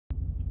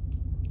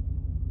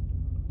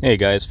Hey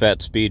guys,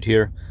 Fat Speed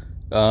here.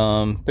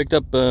 Picked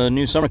up a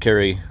new summer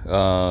carry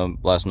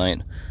last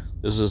night.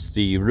 This is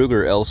the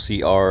Ruger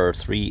LCR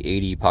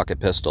 380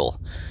 pocket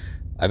pistol.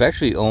 I've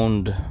actually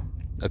owned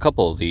a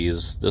couple of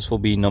these. This will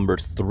be number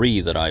 3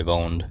 that I've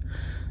owned.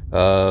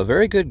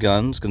 Very good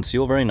guns,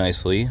 conceal very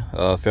nicely,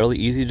 fairly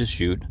easy to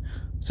shoot,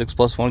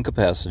 6+1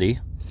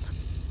 capacity.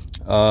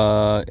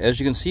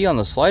 As you can see on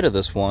the slide of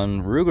this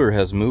one, Ruger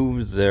has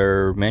moved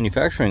their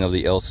manufacturing of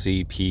the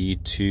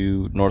LCP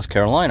to North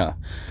Carolina.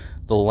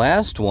 The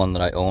last one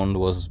that I owned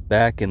was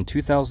back in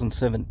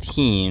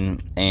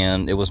 2017,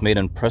 and it was made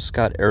in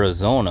Prescott,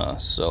 Arizona,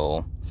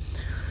 so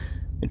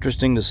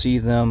interesting to see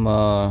them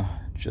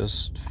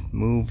just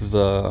move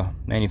the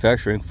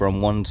manufacturing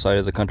from one side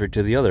of the country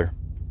to the other.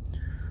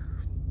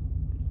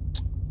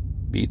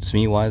 Beats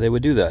me why they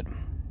would do that.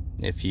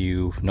 If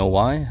you know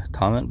why,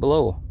 comment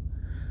below.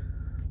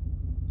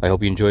 I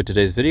hope you enjoyed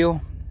today's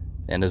video,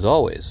 and as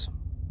always,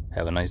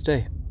 have a nice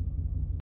day.